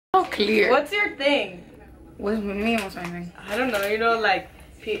so clear. What's your thing? What's with me? What's my thing? I don't know. You know, like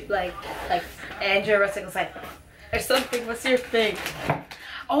Andrew Russell was like, or something. What's your thing?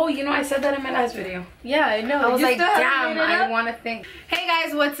 Oh, you know, I said that in my last video. Yeah, I know. I was like, damn, I want to think. Hey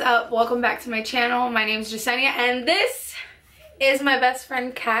guys, what's up? Welcome back to my channel. My name is Jessenia, and this is my best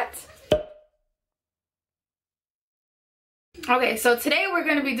friend, Kat. Okay, so today we're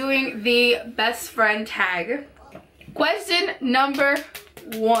going to be doing the best friend tag. Question number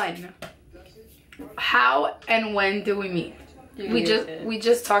 1. How and when do we meet? We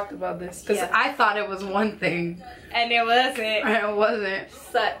just talked about this because I thought it was one thing and it wasn't. It wasn't.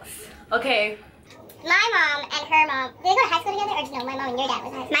 Sucks. Okay. My mom and her mom, did they go to high school together? Or no, my mom and your dad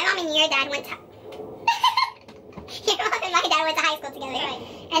was high school. My mom and your dad went to your mom and my dad went to high school together, right?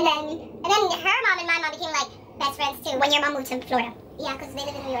 And then her mom and my mom became like best friends too when your mom moved to Florida. Yeah, because they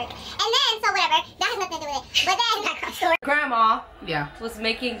live in New York. And then, so whatever, that has nothing to do with it. But then Grandma was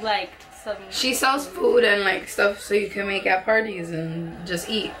making like some. She sells food and like stuff so you can make at parties and just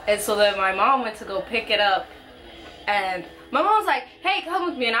eat. And so then my mom went to go pick it up, and my mom was like, "Hey, come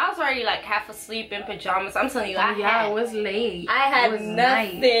with me." And I was already like half asleep in pajamas. I'm telling you, it was late. I had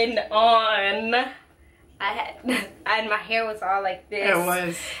nothing on. And my hair was all like this. It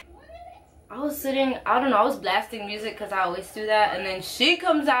was. I was sitting, I don't know, I was blasting music because I always do that, and then she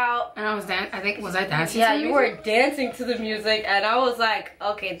comes out. And I was was I dancing yeah, to the you music? were dancing to the music, and I was like,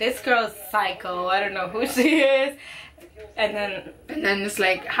 okay, this girl's psycho. I don't know who she is. And then it's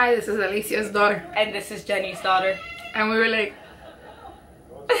like, hi, this is Alicia's daughter. And this is Jenny's daughter. And we were like,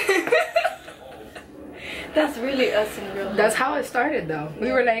 that's really us in real life. That's how it started though.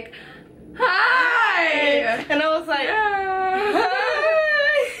 We were like, hi! And I was like, hi!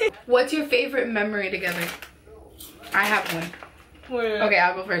 What's your favorite memory together? I have one. Okay,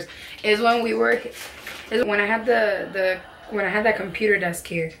 I'll go first. Is when I had that computer desk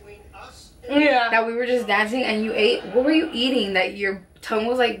here. Yeah. That we were just dancing and you ate. What were you eating? That your tongue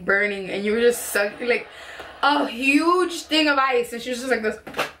was like burning and you were just sucking like a huge thing of ice, and she was just like this.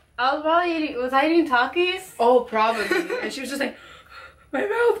 I was probably eating. Was I eating Takis? Oh, probably. And she was just like, my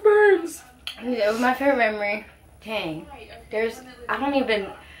mouth burns. Yeah, it was my favorite memory. Dang. I don't even.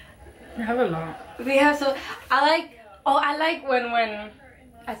 We have a lot. We have so. I like when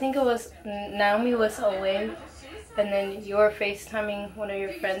I think it was Naomi was away, and then you were FaceTiming one of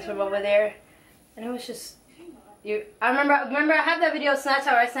your friends from over there, and it was just you. I remember I have that video of Snapchat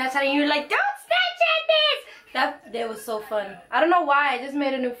where I Snapchat and you were like, don't Snapchat this. That was so fun. I don't know why. I just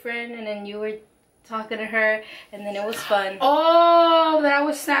made a new friend, and then you were talking to her, and then it was fun. Oh, that I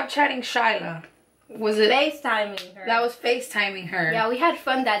was Snapchatting Shyla. Was it FaceTiming her? That was FaceTiming her. Yeah, we had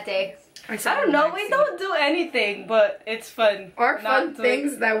fun that day. I don't know, we don't do anything, but it's fun. Our fun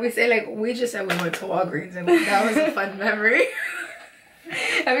things that we say, like, we just said we went to Walgreens, and like, that was a fun memory.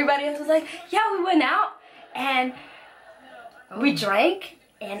 Everybody else was like, yeah, we went out, and we drank,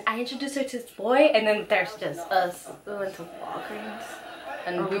 and I introduced her to this boy, and then there's just us. We went to Walgreens,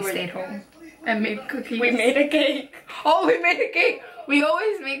 and we stayed home and made cookies. We made a cake. Oh, we made a cake. We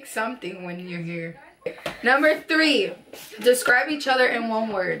always make something when you're here. Number 3, describe each other in one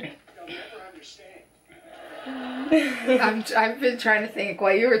word. I've been trying to think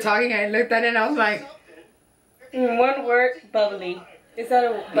while you were talking. I looked at it and I was like, one word, bubbly. Is that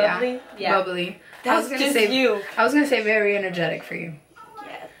a bubbly? Yeah, bubbly. That's just you. I was gonna say very energetic for you.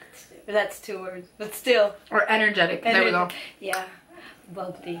 Yeah, that's 2 words, but still. Or energetic. There we go. Yeah,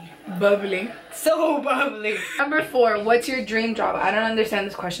 bubbly. Bubbly. So bubbly. Number 4, what's your dream job? I don't understand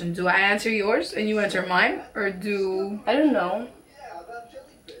this question. Do I answer yours and you answer mine, or do I don't know.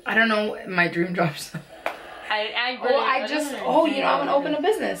 I don't know my dream jobs. I you know, I'm gonna open a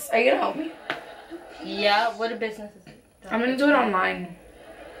business. Are you gonna help me? Yeah, what a business is it? I'm gonna do it online.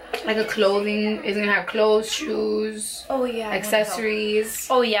 Like a clothing, it's gonna have clothes, shoes, accessories.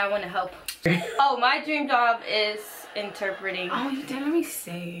 Oh yeah, I wanna help. Oh, my dream job is interpreting. Oh, you didn't let me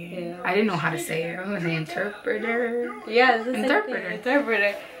say it. Yeah. I didn't know how to say it. I was gonna say interpreter. Yeah, interpreter.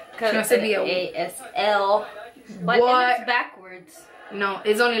 Interpreter. Because it's ASL. What? It's backwards. No,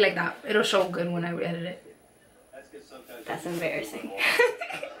 it's only like that. It'll show good when I edit it. That's embarrassing.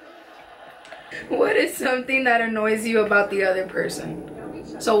 What is something that annoys you about the other person?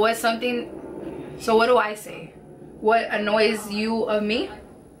 So what do I say? What annoys you of me?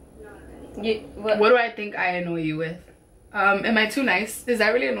 What do I think I annoy you with? Am I too nice? Is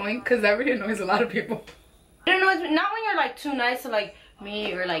that really annoying? Because that really annoys a lot of people. It annoys me, not when you're like too nice to like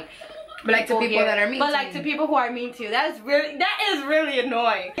me or like. But like to people that are mean to you. But like to people who are mean to you. That is really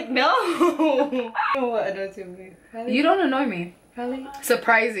annoying. No. What annoys you? You don't annoy me. Really?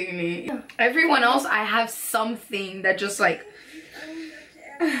 Surprisingly. Everyone else, I have something that just like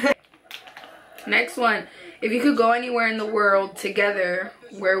Next one. If you could go anywhere in the world together,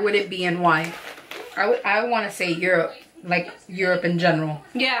 where would it be and why? I want to say Europe. Like Europe in general.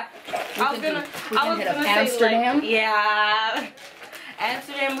 Yeah. I was gonna hit up say Amsterdam. like, yeah.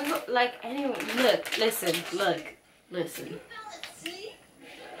 Amsterdam, we go, like, anyway, listen.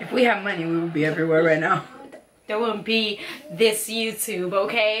 If we have money, we would be everywhere right now. There wouldn't be this YouTube,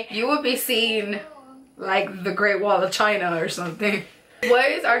 okay? You would be seeing like the Great Wall of China or something.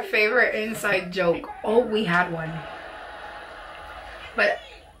 What is our favorite inside joke? Oh, we had one. But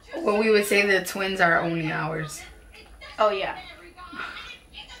when we would say the twins are only ours. Oh, yeah.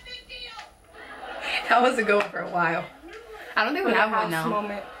 That was a go for a while. I don't think we have one now.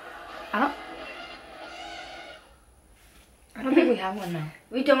 Moment. I don't think we have one now.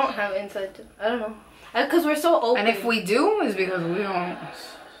 We don't have inside. I don't know. Because we're so open. And if we do, it's because we don't.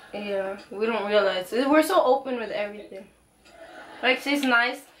 Yeah, we don't realize. We're so open with everything. Like, she's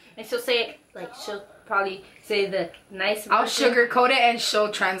nice, and she'll say it, like, she'll probably say the nice version. I'll sugarcoat it and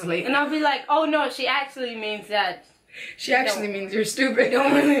she'll translate. And I'll be like, oh no, she actually means that. She actually means you're stupid. I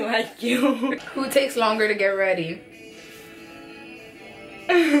don't really like you. Who takes longer to get ready?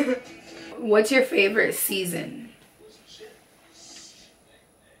 What's your favorite season?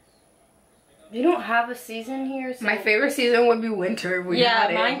 We don't have a season here. So. My favorite season would be winter. We yeah,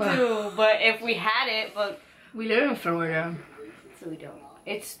 had it, mine but too. But if we had it, but we live in Florida. So we don't.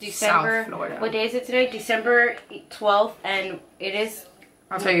 It's December. South Florida. What day is it today? December 12th, and it is.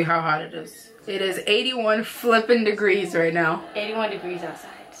 I'll tell you how hot it is. It is 81 flipping degrees right now. 81 degrees outside.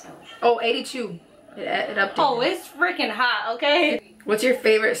 So. Oh, 82. It updated. Oh, it's freaking hot. Okay. What's your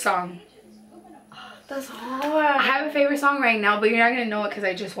favorite song? That's hard. I have a favorite song right now, but you're not gonna know it because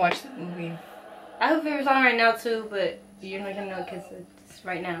I just watched the movie. I have a favorite song right now too, but you're not gonna know because it's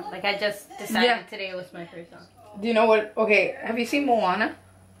right now. Like, I just decided today it was my favorite song. Do you know what? Okay, have you seen Moana?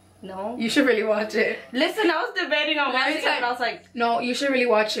 No. You should really watch it. Listen, I was debating on watching it, but I was like, no, you should really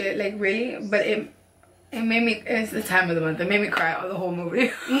watch it. Like, really, but it made me. It's the time of the month. It made me cry all the whole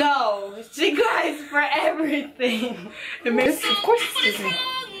movie. No, she cries for everything. It made, of course, it's Disney.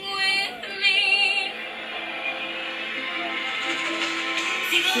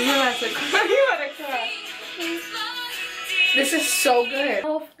 She's about to cry. You want to cry. This is so good.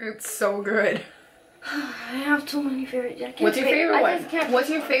 It's so good. I have too many favorite. What's your favorite one? What's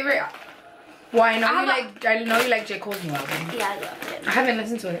your favorite? Well, I know you like J. Cole's new album. Yeah, I love it. I haven't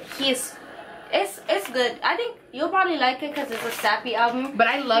listened to it. It's good. I think you'll probably like it because it's a sappy album. But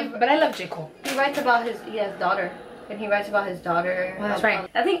I love J. Cole. He writes about he has daughter. And he writes about his daughter. Well, that's right.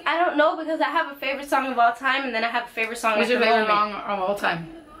 I don't know because I have a favorite song of all time and then I have a favorite song What's your favorite song of all time?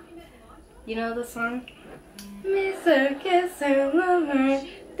 You know the song? Mr. Kisser Lover,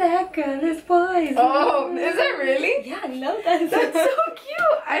 that girl is poison. Oh, is that really? Yeah, I love that song. That's so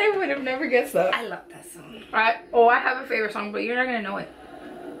cute. I would have never guessed that. I love that song. I have a favorite song, but you're not gonna know it.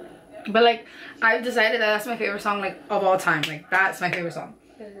 But like, I've decided that that's my favorite song, like, of all time. Like, that's my favorite song.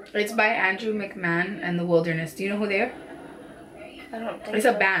 It's by Andrew McMahon and The Wilderness. Do you know who they are? I don't think It's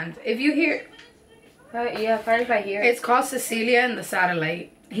a band. If you hear... Yeah, probably if I hear it. It's called Cecilia and the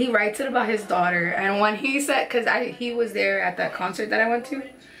Satellite. He writes it about his daughter. And when he said... Because he was there at that concert that I went to.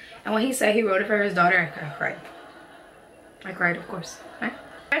 And when he said he wrote it for his daughter, I cried. I cried, of course. Right?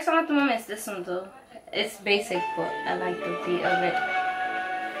 My favorite song at the moment is this one, though. It's basic, but I like the beat of it.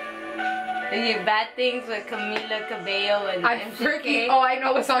 And you Bad Things with Camila Cabello and MGK. Oh, I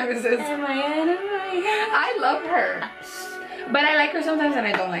know what song this is. I love her. But I like her sometimes and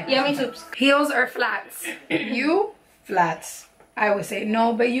I don't like her. Yeah, me too. Heels or flats? You? Flats. I would say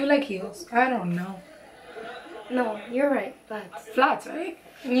no, but you like heels. I don't know. No, you're right. Flats. Flats, right?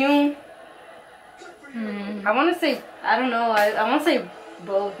 You. I want to say, I don't know. I want to say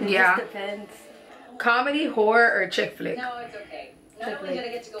both. It just depends. Comedy, horror, or chick flick? No, it's okay. Chick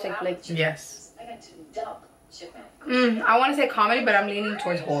flick. Yes. I got to dump shipment. I want to say comedy, but I'm leaning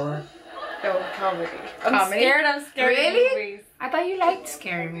towards horror. No, comedy. I'm scared of scary movies. I thought you liked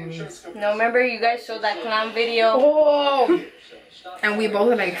scary movies. No, remember you guys showed that clown video? Oh! And we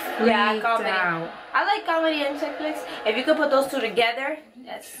both like freaked comedy. out. I like comedy and chick flicks. If you could put those two together,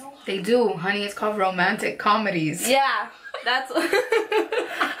 yes. They do, honey. It's called romantic comedies. Yeah, that's.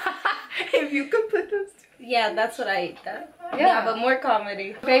 If you could put those. Yeah, that's what I eat. Yeah, but more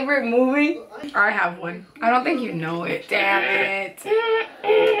comedy. Favorite movie? I have one. I don't think you know it. Damn it.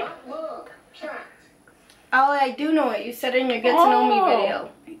 Oh, I do know it. You said it in your Get to Know Me video.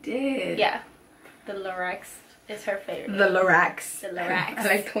 I did. Yeah, the Lorax is her favorite. The Lorax. The Lorax.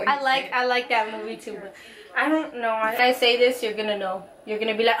 I like I like that movie too. But I don't know. If I say this, you're gonna know. You're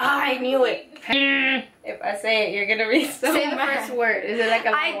gonna be like, oh, I knew it. If I say it, you're gonna be so Say the mad. first word. Is it like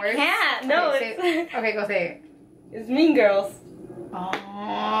a long word? I can't. No, okay, okay, go say it. It's Mean Girls. Oh. I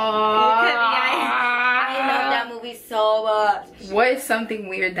love that movie so much. What is something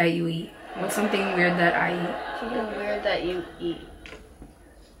weird that you eat? What's something weird that I eat? Something weird that you eat.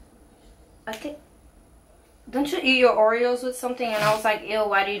 I think. Don't you eat your Oreos with something? And I was like, ew,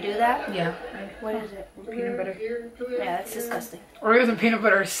 why do you do that? Yeah. What is it? Peanut butter. Yeah, that's disgusting. Oreos and peanut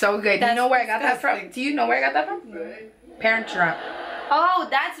butter are so good. Do you know where I got that disgusting. from? Do you know where I got that from? Parent Trap. Oh,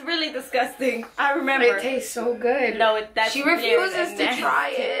 that's really disgusting. I remember. It tastes so good. No, that's she refuses to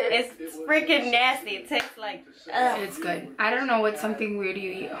try it. It's freaking nasty. It tastes like. Ugh. It's good. I don't know what's something weird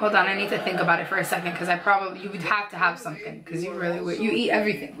you eat. Hold on, I need to think about it for a second because you would have to have something because you really would. You eat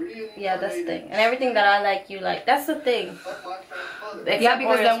everything. Yeah, that's the thing. And everything that I like, you like. That's the thing. Yeah,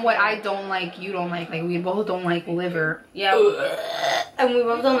 because then what I don't like, you don't like. Like we both don't like liver. Yeah. And we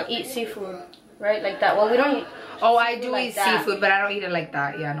both don't eat seafood, right? Like that. Well, we don't eat. Oh, I do like eat that. seafood, but I don't eat it like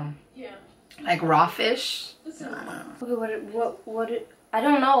that. Yeah, no. Yeah. Like raw fish. Okay, what? I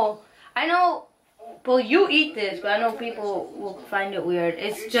don't know. I know. Well, you eat this, but I know people will find it weird.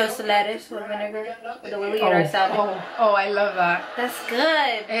 It's just lettuce with vinegar. The way we eat our salad. Oh, I love that. That's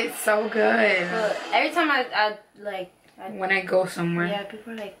good. It's so good. But every time I like. When I go somewhere. Yeah,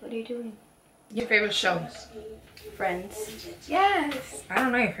 people are like, "What are you doing?" Your favorite show? Friends. Yes. I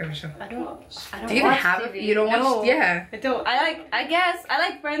don't know your favorite show. I don't. Do you even have TV. it? You don't No, watch? Yeah. I don't. I guess I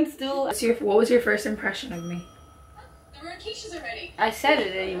like Friends too. What was your first impression of me? The rotations are ready. I said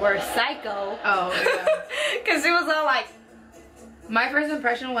it. And you were a psycho. Oh yeah. Cause it was all like. My first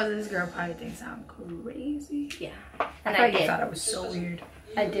impression was this girl probably thinks I'm crazy. Yeah. And I thought it was so weird.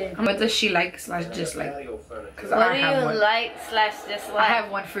 I did. What does she like / dislike? Cause What I do have you one. like / dislike? I have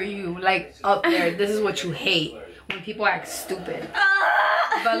one for you. Like up there. This is what you hate when people act stupid.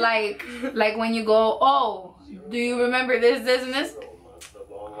 But like when you go, oh, do you remember this, and this?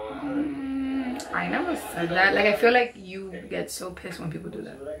 I never said that. Like I feel like you get so pissed when people do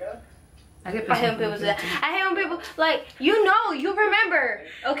that. I get pissed. I hate when people do that. I hate when people like you remember,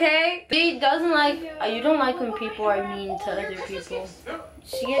 okay? She doesn't like. You don't like when people are mean to other people.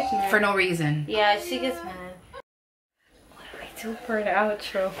 She gets mad For no reason. Yeah, she gets mad. What do I do for an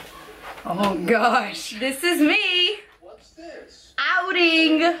outro? Oh gosh. This is me. What's this?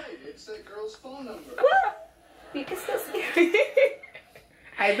 Outing. It's that girl's phone number. You can still see me.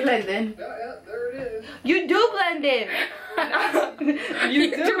 I blend in. Yeah, there it is. You do blend in.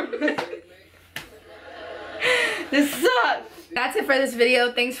 You do. This sucks. That's it for this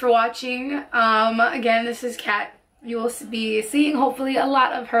video. Thanks for watching. Again, this is Kat. You will be seeing hopefully a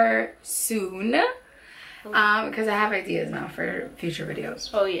lot of her soon. Because I have ideas now for future videos.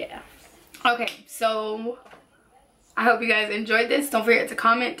 Oh yeah. Okay, so I hope you guys enjoyed this. Don't forget to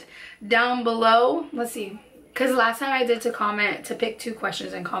comment down below. Let's see. Because last time I did to pick 2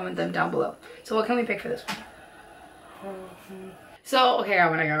 questions and comment them down below. So what can we pick for this one? So, okay, I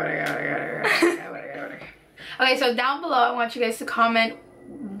want to go. Okay, so down below, I want you guys to comment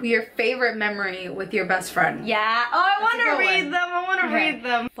your favorite memory with your best friend. Yeah. Oh, I want a to good read one. them. I want to read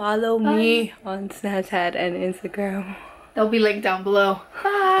them. Follow me on Snapchat and Instagram. They'll be linked down below.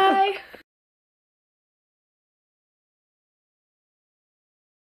 Bye.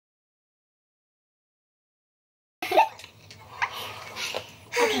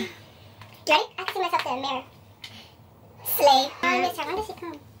 Okay. Ready? I can see myself in the mirror. Slay. Miss her. When does she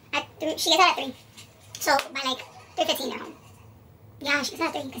come? At 3. She gets out at 3. So by like 3:15 they're home. Yeah, she gets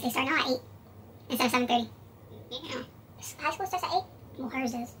out at 3 because they start now at 8 instead of 7:30. Yeah. High school starts at 8. Well,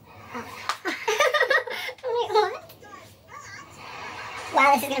 hers is. Oh. Wait, what?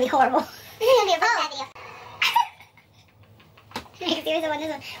 Wow, this is gonna be horrible. This is gonna be a bad video. Here's the one. This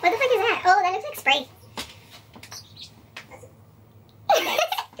one. What the fuck is that? Oh, that looks like spray.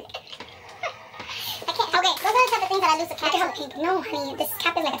 Okay, those are the type of things that I lose to cap. Look at how pink. No, honey, this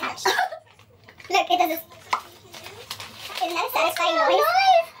cap is like attached. Look, it does this. Isn't that a satisfying noise?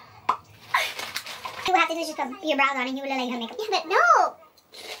 You have to do just put your brows on and you will look like her makeup. Yeah, but no.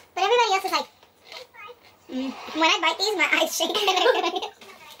 But everybody else is like, when I bite these, my eyes shake.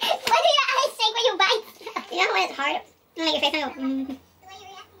 Why do your eyes shake when you bite? You know when it's hard? You make your face go,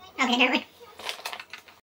 Okay, never mind.